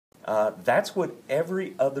That's what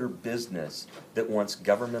every other business that wants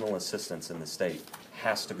governmental assistance in the state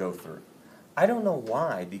has to go through. I don't know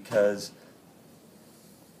why, because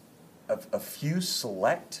a few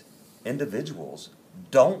select individuals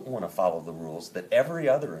don't want to follow the rules that every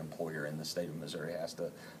other employer in the state of Missouri has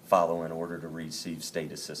to follow in order to receive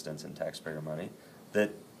state assistance and taxpayer money,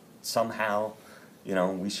 that somehow,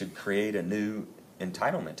 we should create a new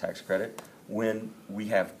entitlement tax credit when we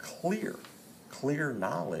have clear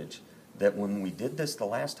knowledge that when we did this the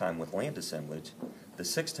last time with land assemblage, the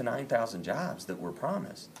 6,000 to 9,000 jobs that were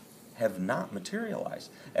promised have not materialized.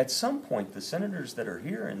 At some point, the senators that are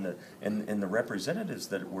here and the representatives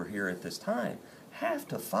that were here at this time have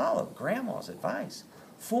to follow Grandma's advice.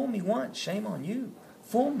 Fool me once, shame on you.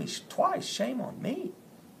 Fool me twice, shame on me.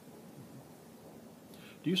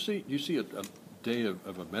 Do you see a day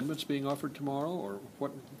of amendments being offered tomorrow, or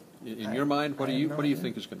what? In your mind, what do you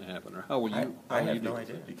think is going to happen, or how will you? I have no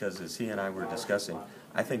idea, because as he and I were discussing,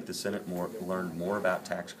 I think the Senate learned more about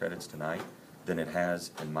tax credits tonight than it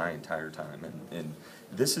has in my entire time, and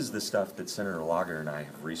this is the stuff that Senator Lager and I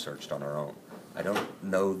have researched on our own. I don't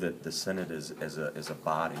know that the Senate as a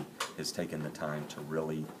body has taken the time to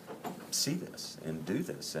really see this and do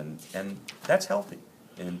this, and that's healthy,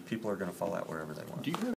 and people are going to fall out wherever they want. Do you have